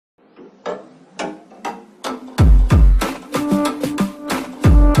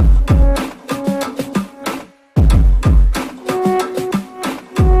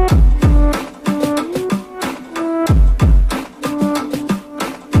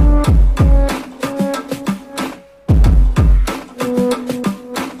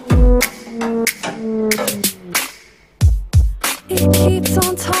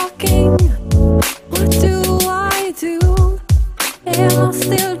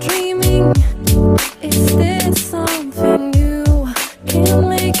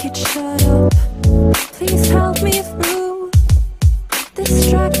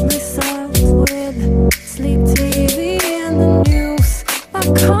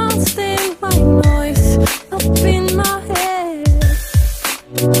constant white noise up in my head.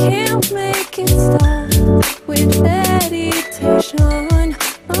 Can't make it stop with meditation.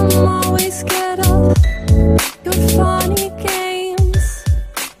 I'm always scared of your funny games.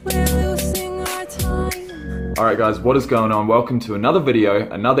 We're losing our time. Alright guys, what is going on? Welcome to another video,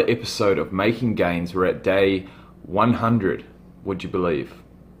 another episode of Making Gains. We're at day 100, would you believe?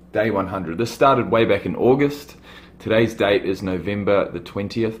 Day 100. This started way back in August. Today's date is November the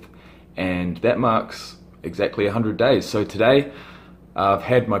 20th, and that marks exactly 100 days. So today, I've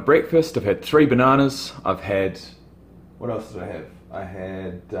had my breakfast, I've had 3 bananas, I've had, what else did I have? I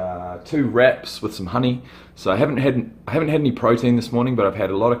had 2 wraps with some honey. So I haven't had any protein this morning, but I've had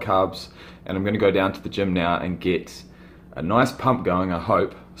a lot of carbs, and I'm going to go down to the gym now and get a nice pump going, I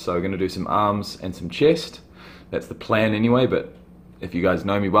hope. So we're going to do some arms and some chest. That's the plan anyway, but if you guys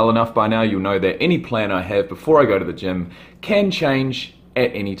know me well enough by now, you'll know that any plan I have before I go to the gym can change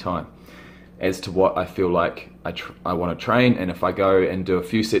at any time as to what I feel like I want to train. And if I go and do a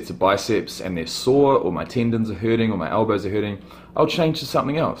few sets of biceps and they're sore, or my tendons are hurting, or my elbows are hurting, I'll change to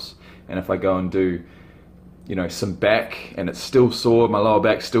something else. And if I go and do, you know, some back and it's still sore, my lower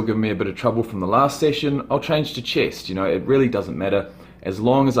back's still giving me a bit of trouble from the last session, I'll change to chest. You know, it really doesn't matter as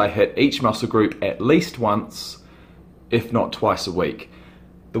long as I hit each muscle group at least once, if not twice a week.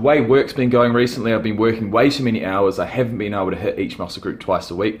 The way work's been going recently, I've been working way too many hours. I haven't been able to hit each muscle group twice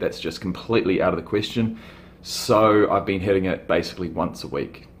a week. That's just completely out of the question. So I've been hitting it basically once a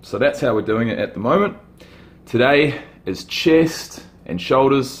week. So that's how we're doing it at the moment. Today is chest and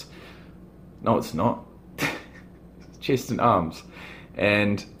shoulders. No, it's not. It's chest and arms.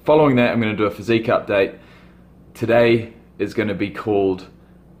 And following that, I'm going to do a physique update. Today is going to be called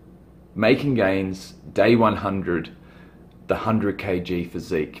Making Gains Day 100. The 100 kg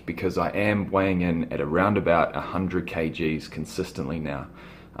physique, because I am weighing in at around about 100 kgs consistently now,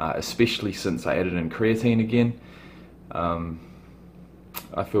 especially since I added in creatine again.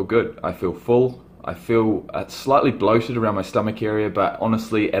 I feel good, I feel full, I feel slightly bloated around my stomach area, but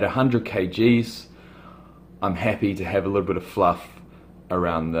honestly at 100 kgs I'm happy to have a little bit of fluff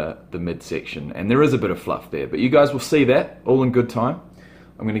around the midsection, and there is a bit of fluff there, but you guys will see that all in good time.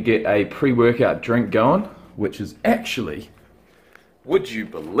 I'm going to get a pre-workout drink going, which is actually, would you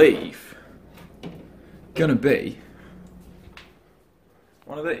believe, gonna be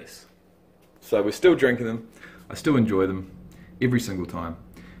one of these. So we're still drinking them, I still enjoy them every single time,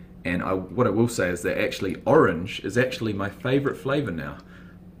 and what I will say is that actually orange is actually my favorite flavor now.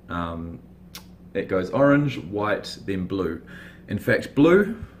 It goes orange, white, then blue. In fact,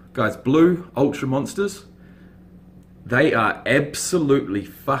 blue, guys, blue Ultra Monsters, they are absolutely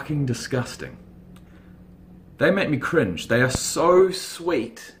fucking disgusting. They make me cringe. They are so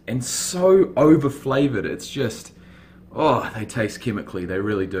sweet and so over-flavored. It's just, oh, they taste chemically. They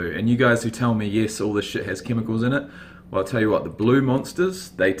really do. And you guys who tell me, yes, all this shit has chemicals in it, well, I'll tell you what, the blue Monsters,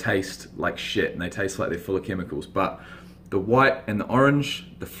 they taste like shit, and they taste like they're full of chemicals. But the white and the orange,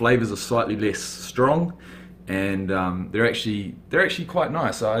 the flavors are slightly less strong, and they're actually quite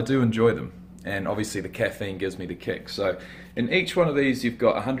nice. I do enjoy them. And obviously the caffeine gives me the kick. So in each one of these, you've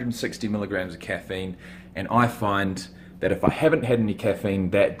got 160 milligrams of caffeine. And I find that if I haven't had any caffeine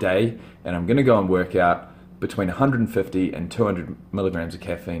that day and I'm going to go and work out, between 150 and 200 milligrams of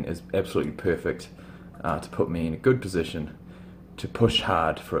caffeine is absolutely perfect to put me in a good position to push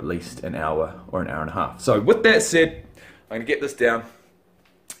hard for at least an hour or an hour and a half. So with that said, I'm going to get this down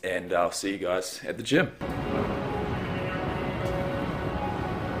and I'll see you guys at the gym.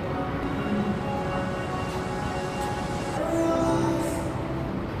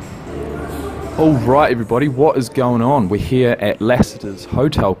 Alright everybody, what is going on? We're here at Lassiter's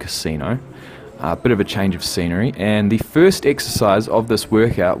Hotel Casino, a bit of a change of scenery, and the first exercise of this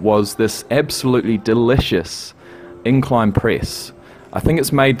workout was this absolutely delicious incline press. I think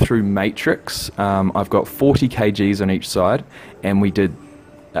it's made through Matrix. I've got 40 kgs on each side, and we did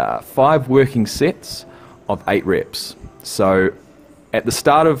 5 working sets of 8 reps. So at the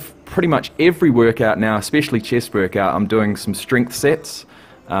start of pretty much every workout now, especially chest workout, I'm doing some strength sets.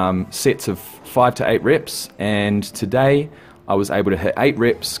 Sets of 5 to 8 reps, and today I was able to hit 8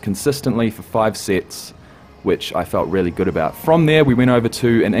 reps consistently for 5 sets, which I felt really good about. From there we went over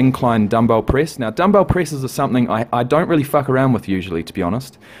to an incline dumbbell press. Now dumbbell presses are something I don't really fuck around with usually, to be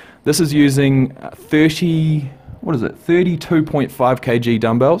honest. This is using 32.5 kg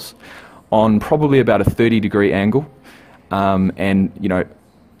dumbbells on probably about a 30-degree angle, and you know,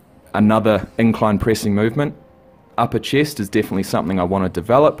 another incline pressing movement. Upper chest is definitely something I want to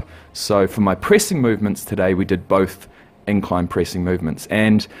develop. So for my pressing movements today, we did both incline pressing movements.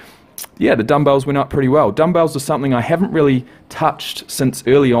 And yeah, the dumbbells went up pretty well. Dumbbells are something I haven't really touched since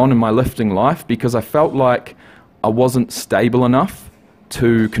early on in my lifting life because I felt like I wasn't stable enough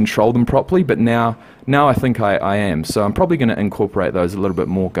to control them properly, but now I think I am. So I'm probably going to incorporate those a little bit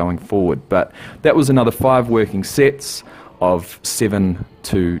more going forward. But that was another 5 working sets of 7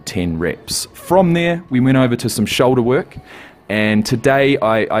 to 10 reps. From there, we went over to some shoulder work. And today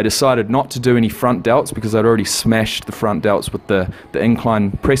I decided not to do any front delts because I'd already smashed the front delts with the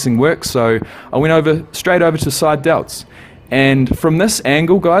incline pressing work. So I went straight over to side delts. And from this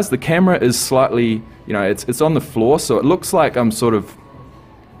angle, guys, the camera is slightly, it's on the floor, so it looks like I'm sort of,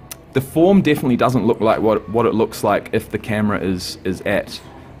 the form definitely doesn't look like what it looks like if the camera is at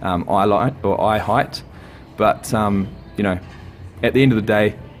eye height. But, at the end of the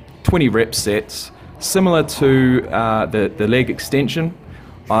day, 20 rep sets. Similar to the leg extension,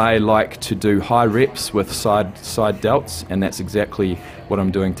 I like to do high reps with side delts, and that's exactly what I'm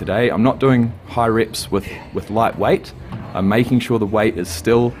doing today. I'm not doing high reps with light weight. I'm making sure the weight is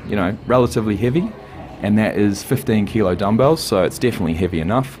still, relatively heavy, and that is 15 kilo dumbbells, so it's definitely heavy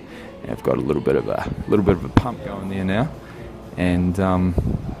enough. And I've got a little bit of a pump going there now, and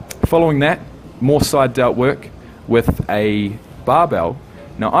following that, more side delt work with a barbell.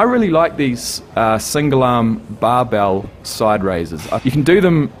 Now, I really like these single arm barbell side raises. You can do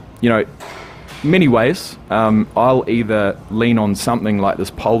them, many ways. I'll either lean on something like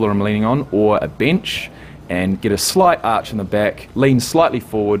this pole that I'm leaning on, or a bench, and get a slight arch in the back, lean slightly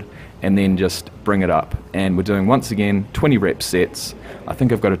forward, and then just bring it up. And we're doing, once again, 20 rep sets. I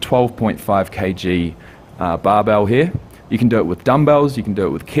think I've got a 12.5 kg barbell here. You can do it with dumbbells, you can do it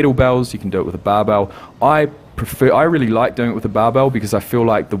with kettlebells, you can do it with a barbell. I really like doing it with a barbell because I feel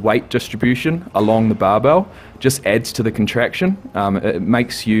like the weight distribution along the barbell just adds to the contraction. It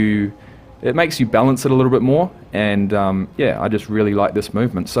makes you balance it a little bit more, and I just really like this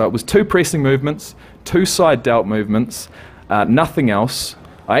movement. So it was 2 pressing movements, 2 side delt movements, nothing else.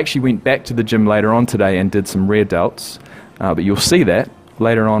 I actually went back to the gym later on today and did some rear delts, but you'll see that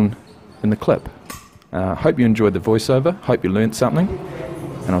later on in the clip. Hope you enjoyed the voiceover, hope you learned something,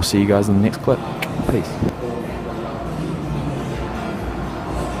 and I'll see you guys in the next clip. Peace.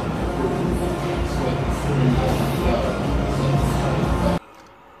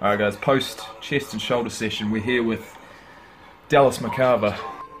 Alright guys, post chest and shoulder session, we're here with Dallas McCarver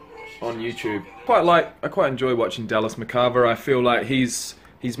on YouTube. I quite enjoy watching Dallas McCarver. I feel like he's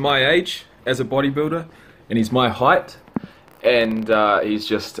my age as a bodybuilder, and he's my height, and he's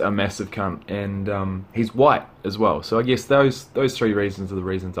just a massive cunt, and he's white as well. So I guess those 3 reasons are the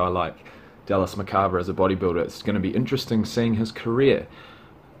reasons I like Dallas McCarver as a bodybuilder. It's going to be interesting seeing his career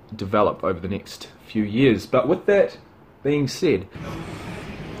develop over the next few years. But with that being said,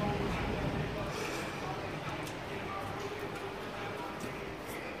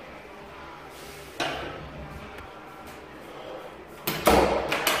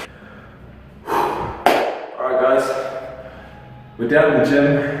 we're down in the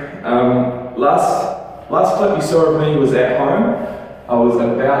gym. Last clip you saw of me was at home. I was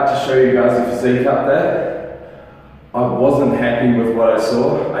about to show you guys the physique update. I wasn't happy with what I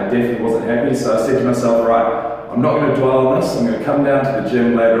saw. I definitely wasn't happy, so I said to myself, right, I'm not going to dwell on this. I'm going to come down to the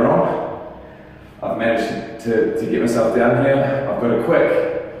gym later on. I've managed to get myself down here. I've got a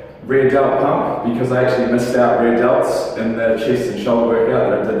quick rear delt pump because I actually missed out rear delts in the chest and shoulder workout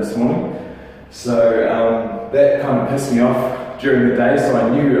that I did this morning. So that kind of pissed me off during the day, so I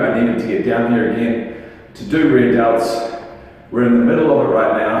knew I needed to get down here again to do rear delts. We're in the middle of it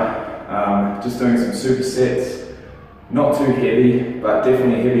right now, just doing some supersets, not too heavy, but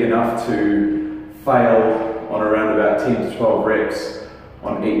definitely heavy enough to fail on around about 10 to 12 reps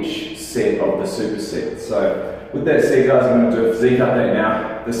on each set of the superset. So with that said guys, I'm going to do a physique update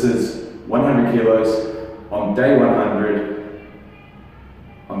now. This is 100 kilos on day 100.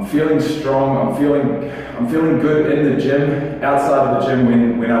 I'm feeling strong, I'm feeling good in the gym, outside of the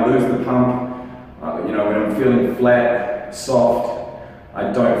gym when I lose the pump, when I'm feeling flat, soft,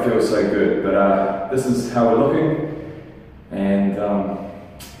 I don't feel so good, but this is how we're looking, and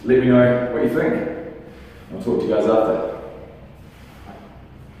let me know what you think. I'll talk to you guys after.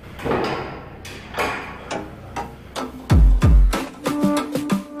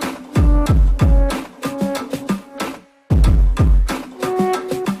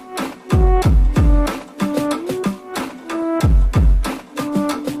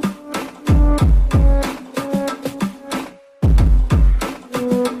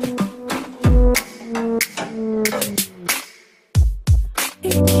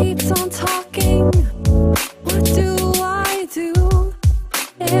 It keeps on talking. What do I do?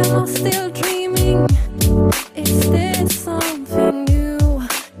 Am I still dreaming? Is there something new?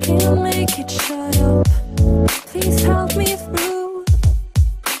 Can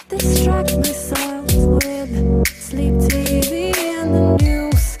distract myself with sleep, TV, and the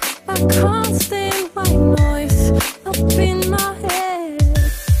news. A constant white noise up in my head.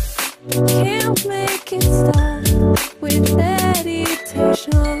 Can't make it stop with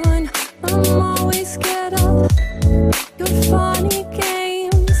meditation. I'm always scared of your funny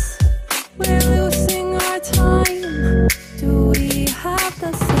games. We're losing our time. Do we have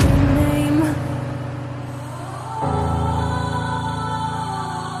the same name?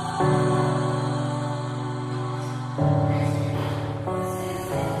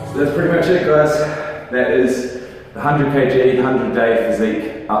 So that's pretty much it, guys. That is the 100 kg, 100 day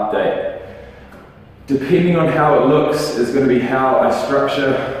physique update. Depending on how it looks is going to be how I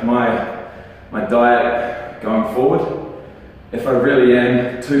structure my diet going forward. If I really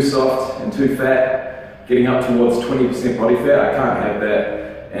am too soft and too fat, getting up towards 20% body fat, I can't have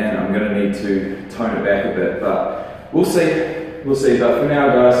that, and I'm going to need to tone it back a bit, but we'll see. But for now,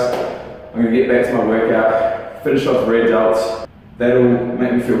 guys, I'm going to get back to my workout, finish off red delts. That'll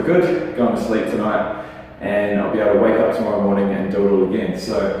make me feel good going to sleep tonight, and I'll be able to wake up tomorrow morning and do it all again.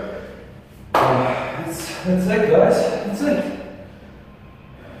 So that's it, guys. That's it.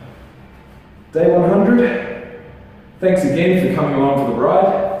 Day 100. Thanks again for coming along for the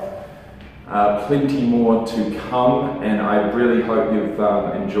ride. Plenty more to come, and I really hope you've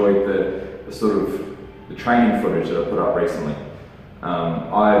enjoyed the sort of the training footage that I put up recently.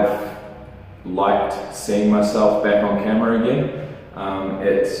 I've liked seeing myself back on camera again.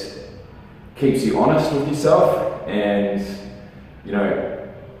 It keeps you honest with yourself, and you know,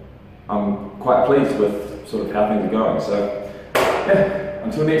 I'm quite pleased with sort of how things are going. So yeah,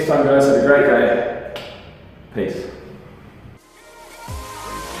 until next time, guys, have a great day. Peace.